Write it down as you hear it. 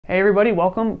Hey everybody,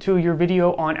 welcome to your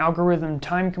video on algorithm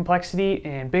time complexity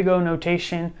and big O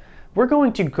notation. We're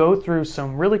going to go through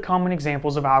some really common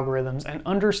examples of algorithms and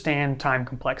understand time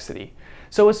complexity.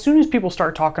 So as soon as people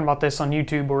start talking about this on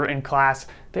YouTube or in class,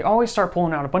 they always start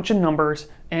pulling out a bunch of numbers,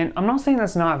 and I'm not saying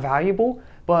that's not valuable,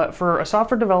 but for a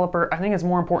software developer, I think it's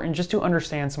more important just to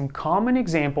understand some common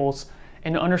examples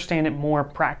and to understand it more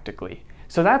practically.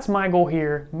 So that's my goal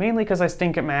here, mainly because I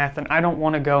stink at math and I don't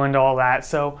want to go into all that.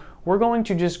 So we're going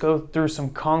to just go through some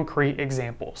concrete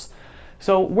examples.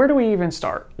 So where do we even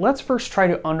start? Let's first try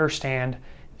to understand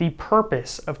the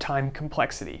purpose of time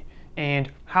complexity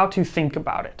and how to think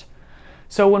about it.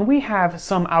 So when we have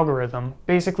some algorithm,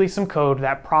 basically some code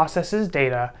that processes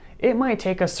data, it might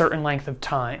take a certain length of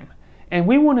time. And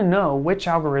we want to know which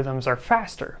algorithms are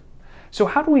faster. So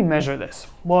how do we measure this?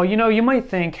 Well, you might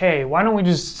think, hey, why don't we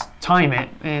just time it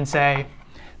and say,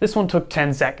 this one took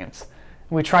 10 seconds.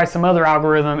 We try some other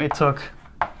algorithm, it took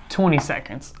 20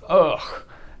 seconds. Ugh,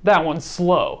 that one's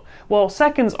slow. Well,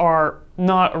 seconds are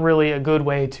not really a good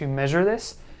way to measure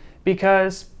this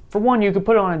because, for one, you could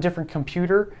put it on a different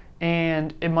computer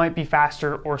and it might be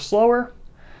faster or slower.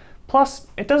 Plus,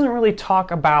 it doesn't really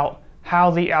talk about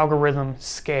how the algorithm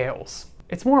scales.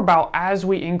 It's more about as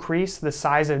we increase the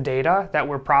size of data that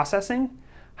we're processing,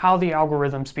 how the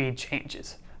algorithm speed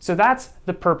changes. So that's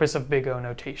the purpose of big O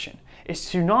notation, is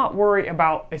to not worry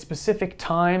about a specific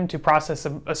time to process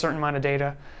a certain amount of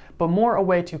data, but more a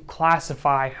way to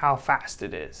classify how fast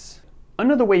it is.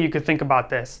 Another way you could think about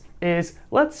this is,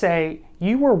 let's say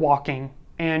you were walking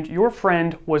and your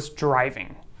friend was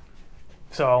driving.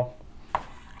 So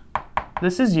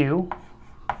this is you.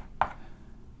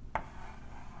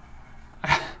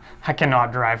 I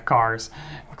cannot drive cars.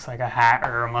 Looks like a hat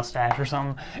or a mustache or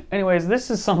something. Anyways, this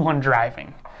is someone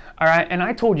driving. All right, and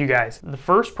I told you guys, the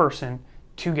first person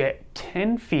to get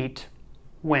 10 feet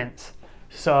wins.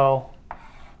 So,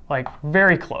 like,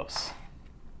 very close.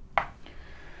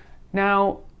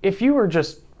 Now, if you were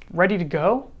just ready to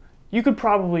go, you could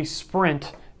probably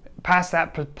sprint past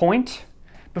that point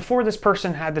before this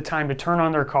person had the time to turn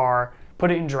on their car,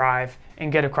 put it in drive,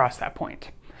 and get across that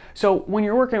point. So when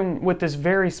you're working with this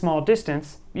very small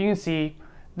distance, you can see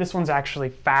this one's actually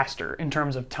faster in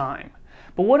terms of time.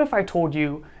 But what if I told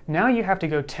you, now you have to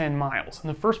go 10 miles and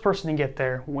the first person to get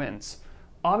there wins?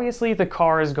 Obviously the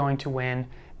car is going to win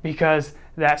because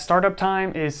that startup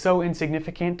time is so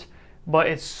insignificant, but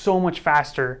it's so much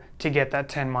faster to get that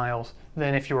 10 miles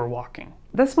than if you were walking.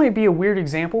 This might be a weird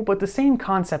example, but the same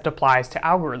concept applies to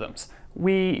algorithms.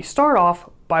 We start off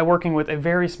by working with a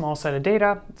very small set of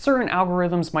data. Certain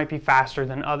algorithms might be faster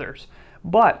than others,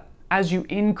 but as you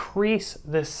increase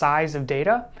the size of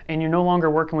data and you're no longer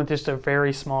working with just a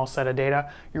very small set of data,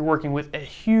 you're working with a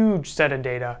huge set of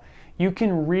data, you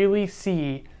can really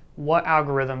see what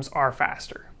algorithms are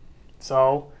faster.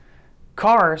 So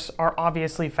cars are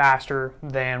obviously faster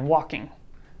than walking.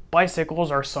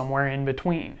 Bicycles are somewhere in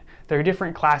between. They're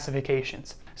different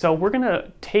classifications. So we're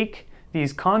gonna take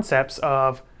these concepts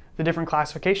of the different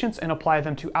classifications and apply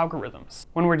them to algorithms.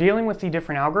 When we're dealing with the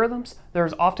different algorithms,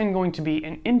 there's often going to be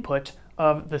an input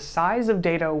of the size of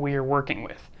data we are working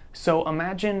with. So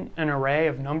imagine an array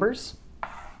of numbers.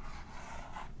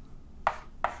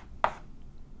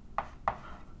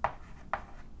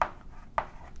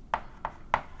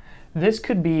 This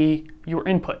could be your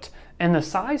input, and the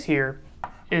size here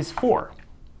is 4.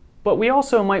 But we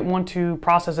also might want to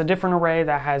process a different array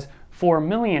that has 4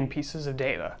 million pieces of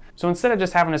data. So instead of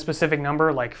just having a specific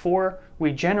number like 4,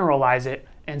 we generalize it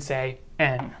and say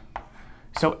n.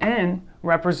 So n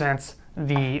represents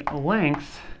the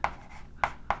length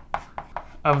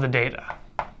of the data.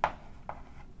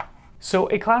 So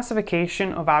a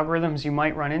classification of algorithms you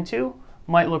might run into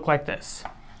might look like this.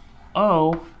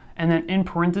 O, and then in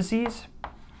parentheses,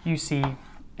 you see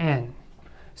n.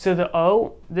 So the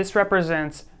O, this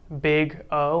represents big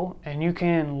O, and you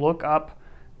can look up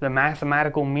the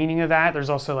mathematical meaning of that. There's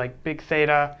also like big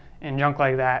theta and junk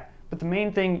like that. But the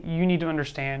main thing you need to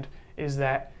understand is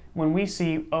that when we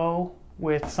see O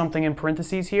with something in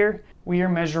parentheses here, we are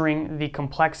measuring the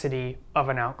complexity of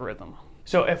an algorithm.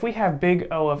 So if we have big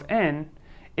O of n,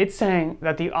 it's saying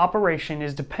that the operation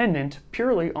is dependent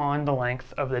purely on the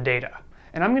length of the data.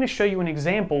 And I'm going to show you an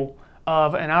example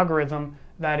of an algorithm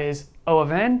that is O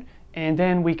of n, and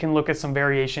then we can look at some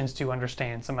variations to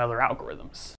understand some other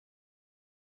algorithms.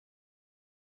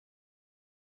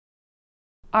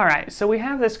 Alright, so we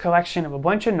have this collection of a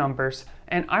bunch of numbers,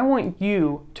 and I want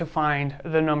you to find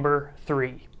the number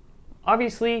 3.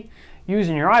 Obviously,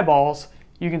 using your eyeballs,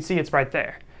 you can see it's right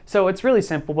there. So it's really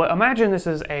simple, but imagine this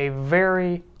is a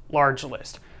very large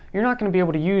list. You're not going to be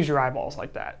able to use your eyeballs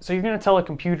like that, so you're going to tell a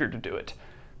computer to do it.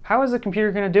 How is the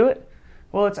computer going to do it?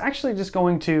 Well, it's actually just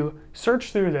going to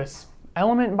search through this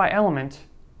element by element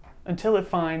until it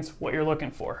finds what you're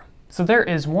looking for. So there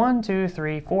is 1, 2,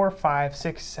 3, 4, 5,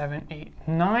 6, 7, 8,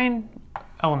 9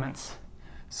 elements.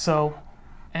 So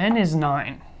n is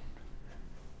 9.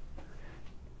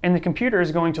 And the computer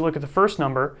is going to look at the first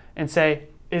number and say,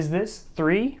 is this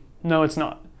 3? No, it's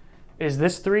not. Is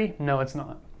this 3? No, it's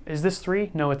not. Is this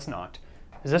 3? No, it's not.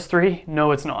 Is this 3?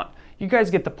 No, it's not. You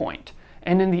guys get the point.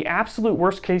 And in the absolute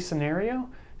worst case scenario,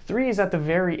 3 is at the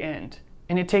very end,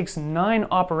 and it takes 9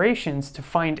 operations to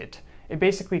find it. It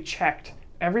basically checked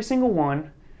every single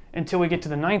one until we get to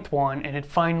the 9th one, and it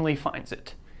finally finds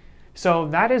it. So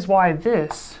that is why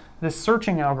this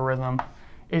searching algorithm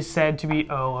is said to be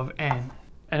O of n.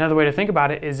 Another way to think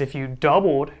about it is if you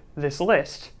doubled this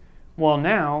list, well,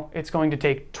 now it's going to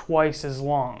take twice as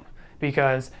long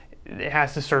because it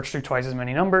has to search through twice as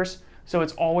many numbers, so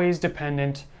it's always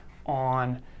dependent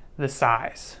on the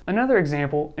size. Another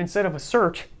example, instead of a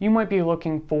search, you might be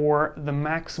looking for the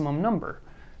maximum number.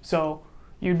 So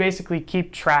you'd basically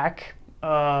keep track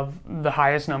of the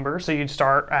highest number, so you'd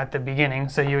start at the beginning,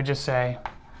 so you would just say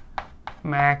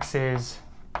max is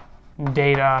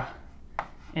data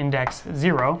index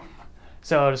 0.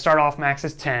 So to start off, max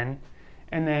is 10.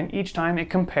 And then each time it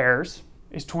compares,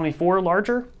 is 24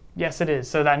 larger? Yes, it is.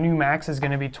 So that new max is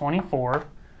going to be 24.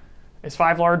 Is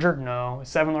 5 larger? No. Is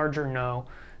 7 larger? No.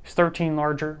 Is 13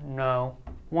 larger? No.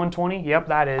 120? Yep,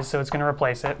 that is. So it's going to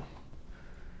replace it.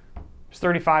 Is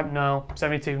 35? No.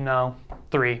 72? No.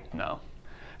 3? No.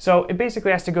 So it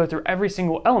basically has to go through every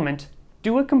single element,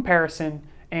 do a comparison,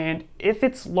 and if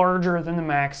it's larger than the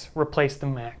max, replace the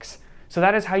max. So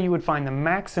that is how you would find the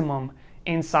maximum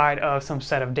inside of some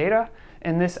set of data,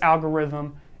 and this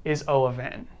algorithm is O of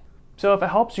n. So if it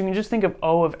helps, you can just think of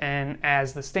O of n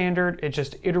as the standard. It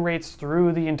just iterates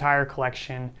through the entire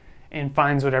collection and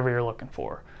finds whatever you're looking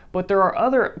for. But there are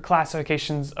other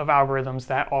classifications of algorithms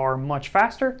that are much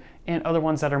faster and other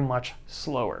ones that are much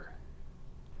slower.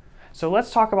 So let's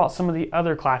talk about some of the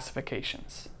other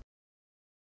classifications.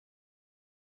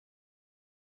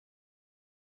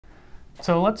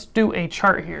 So let's do a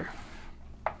chart here.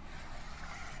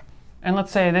 And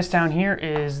let's say this down here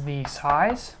is the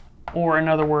size, or in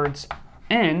other words,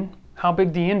 n, how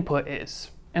big the input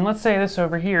is. And let's say this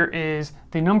over here is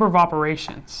the number of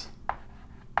operations.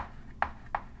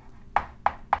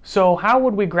 So how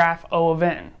would we graph O of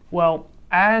n? Well,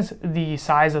 as the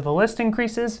size of the list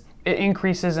increases, it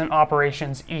increases in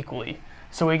operations equally.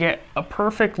 So we get a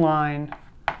perfect line.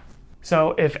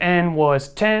 So if n was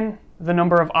 10, the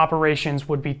number of operations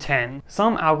would be 10.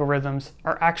 Some algorithms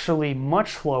are actually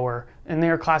much slower, and they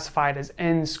are classified as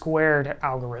n squared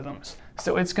algorithms.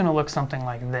 So it's going to look something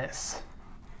like this.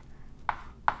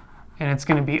 And it's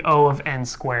going to be O of n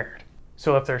squared.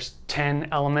 So if there's 10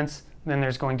 elements, then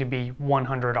there's going to be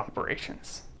 100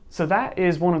 operations. So that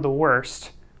is one of the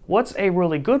worst. What's a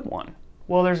really good one?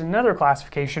 Well, there's another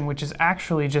classification which is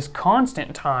actually just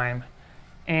constant time,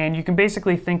 and you can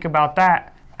basically think about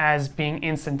that as being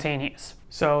instantaneous.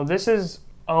 So this is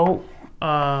O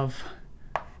of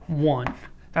 1.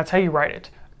 That's how you write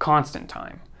it, constant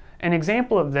time. An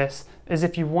example of this is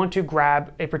if you want to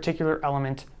grab a particular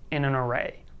element in an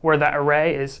array, where that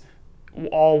array is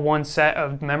all one set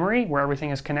of memory where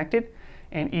everything is connected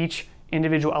and each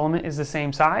individual element is the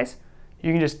same size.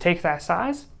 You can just take that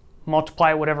size,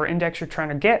 multiply whatever index you're trying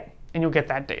to get, and you'll get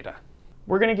that data.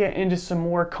 We're going to get into some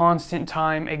more constant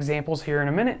time examples here in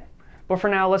a minute, but for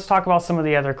now let's talk about some of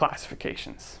the other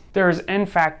classifications. There's n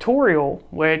factorial,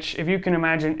 which if you can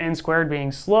imagine n squared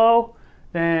being slow,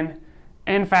 then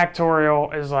n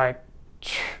factorial is like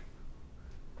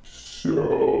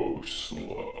so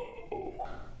slow.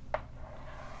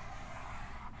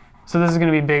 So this is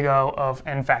going to be big O of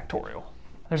n factorial.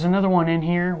 There's another one in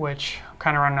here, which I'm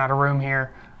kind of running out of room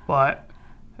here, but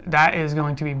that is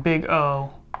going to be big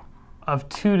O of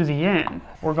 2 to the n.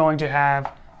 We're going to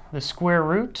have the square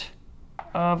root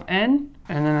of n,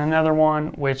 and then another one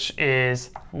which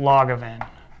is log of n.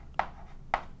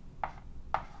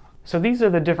 So these are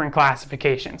the different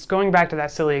classifications. Going back to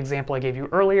that silly example I gave you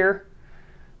earlier,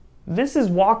 this is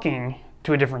walking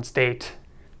to a different state.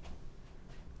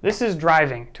 This is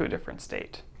driving to a different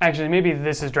state. Actually, maybe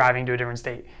this is driving to a different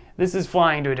state. This is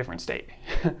flying to a different state.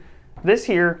 This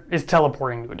here is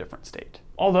teleporting to a different state.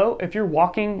 Although, if you're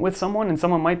walking with someone and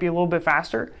someone might be a little bit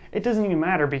faster, it doesn't even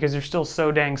matter because you're still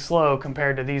so dang slow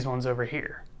compared to these ones over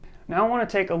here. Now I want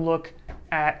to take a look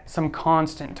at some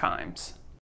constant times.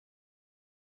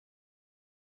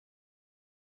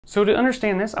 So to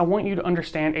understand this, I want you to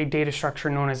understand a data structure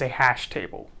known as a hash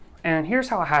table. And here's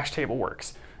how a hash table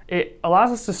works. It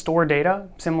allows us to store data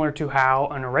similar to how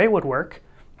an array would work.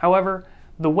 However,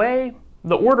 the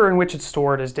order in which it's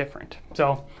stored is different.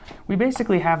 So we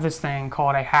basically have this thing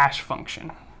called a hash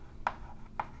function.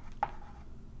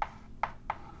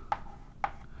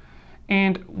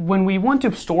 And when we want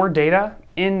to store data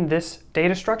in this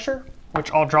data structure,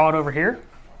 which I'll draw it over here,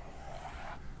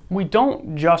 we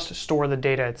don't just store the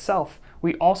data itself,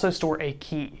 we also store a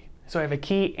key. So I have a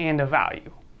key and a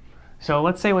value. So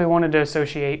let's say we wanted to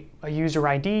associate a user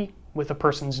ID with a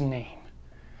person's name.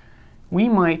 We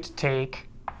might take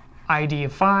ID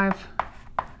of 5,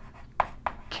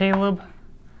 Caleb,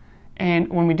 and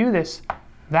when we do this,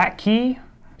 that key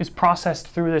is processed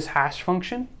through this hash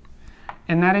function,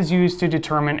 and that is used to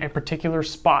determine a particular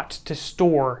spot to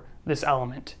store this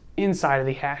element inside of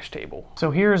the hash table.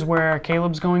 So here's where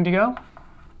Caleb's going to go.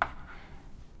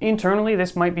 Internally,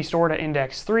 this might be stored at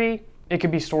index 3. It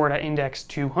could be stored at index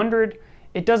 200.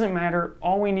 It doesn't matter.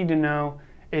 All we need to know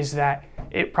is that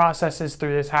it processes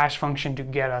through this hash function to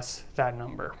get us that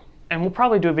number. And we'll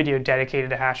probably do a video dedicated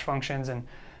to hash functions and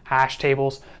hash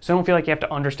tables, so don't feel like you have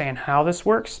to understand how this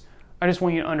works. I just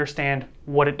want you to understand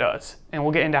what it does, and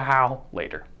we'll get into how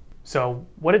later. So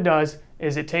what it does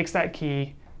is it takes that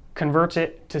key, converts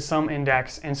it to some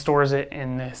index, and stores it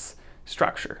in this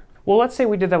structure. Well, let's say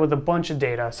we did that with a bunch of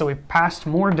data. So we passed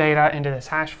more data into this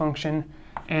hash function,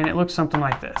 and it looks something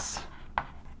like this.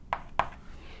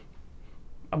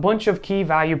 A bunch of key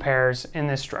value pairs in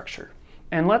this structure.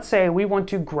 And let's say we want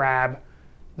to grab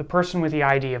the person with the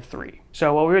ID of 3.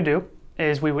 So what we would do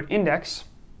is we would index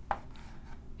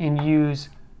and use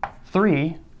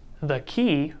 3, the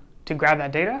key, to grab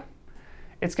that data.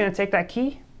 It's going to take that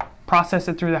key, process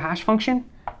it through the hash function,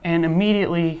 and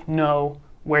immediately know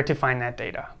where to find that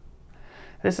data.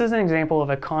 This is an example of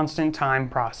a constant time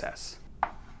process.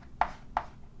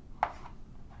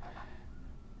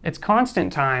 It's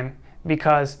constant time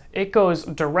because it goes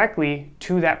directly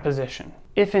to that position.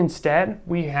 If instead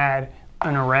we had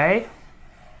an array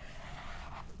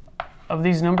of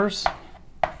these numbers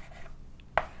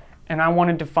and I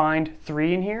wanted to find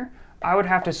 3 in here, I would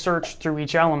have to search through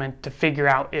each element to figure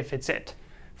out if it's it.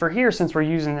 For here, since we're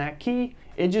using that key,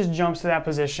 it just jumps to that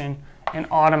position and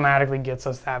automatically gets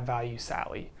us that value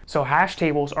Sally. So hash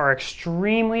tables are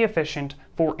extremely efficient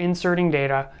for inserting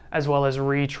data as well as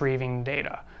retrieving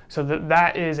data. So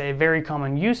that is a very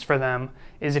common use for them,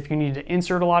 is if you need to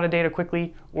insert a lot of data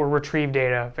quickly or retrieve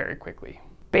data very quickly.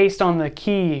 Based on the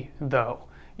key though,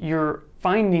 you're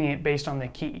finding it based on the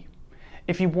key.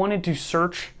 If you wanted to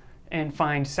search and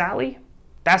find Sally,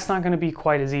 that's not going to be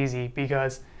quite as easy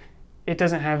because it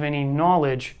doesn't have any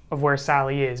knowledge of where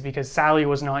Sally is, because Sally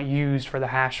was not used for the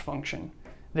hash function.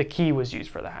 The key was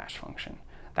used for the hash function.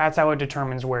 That's how it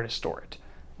determines where to store it.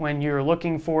 When you're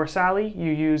looking for Sally,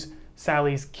 you use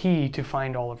Sally's key to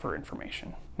find all of her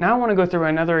information. Now I want to go through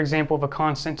another example of a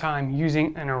constant time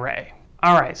using an array.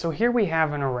 Alright, so here we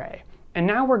have an array. And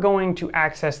now we're going to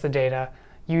access the data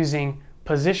using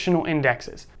positional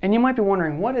indexes. And you might be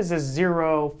wondering, what is this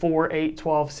 0, 4, 8,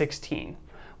 12, 16?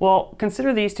 Well,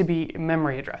 consider these to be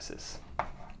memory addresses.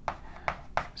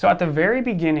 So at the very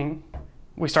beginning,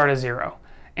 we start at 0,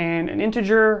 and an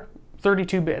integer,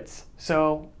 32 bits.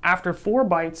 So after 4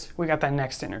 bytes, we got that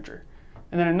next integer.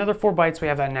 And then another 4 bytes, we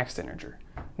have that next integer.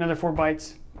 Another 4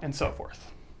 bytes, and so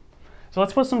forth. So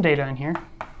let's put some data in here.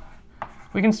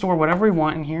 We can store whatever we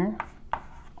want in here,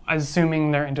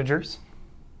 assuming they're integers.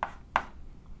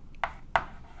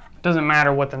 It doesn't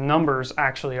matter what the numbers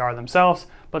actually are themselves,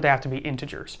 but they have to be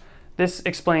integers. This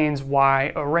explains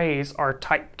why arrays are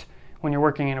typed. When you're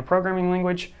working in a programming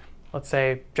language, let's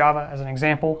say Java as an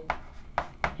example,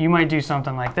 you might do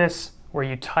something like this, where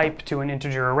you type to an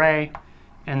integer array,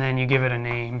 and then you give it a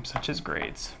name such as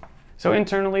grades. So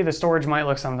internally, the storage might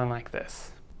look something like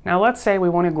this. Now let's say we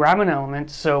want to grab an element,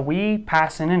 so we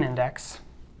pass in an index,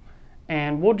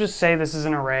 and we'll just say this is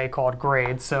an array called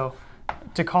grades. So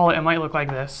to call it, it might look like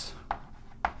this.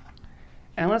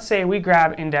 And let's say we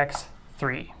grab index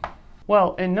 3.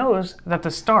 Well, it knows that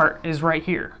the start is right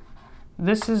here.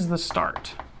 This is the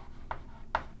start.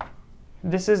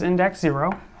 This is index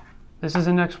 0. This is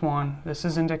index 1. This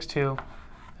is index 2.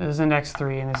 This is index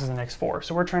 3, and this is index 4.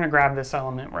 So we're trying to grab this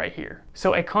element right here.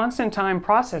 So a constant time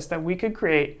process that we could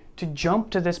create to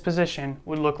jump to this position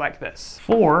would look like this.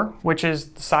 4, which is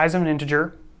the size of an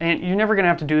integer, and you're never going to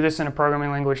have to do this in a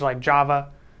programming language like Java,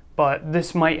 but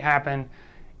this might happen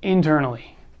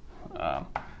internally.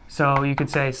 So you could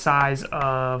say size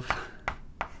of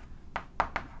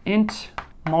int,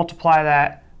 multiply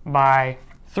that by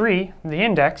 3, the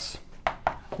index.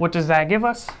 What does that give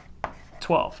us?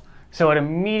 12. So it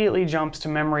immediately jumps to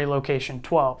memory location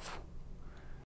 12.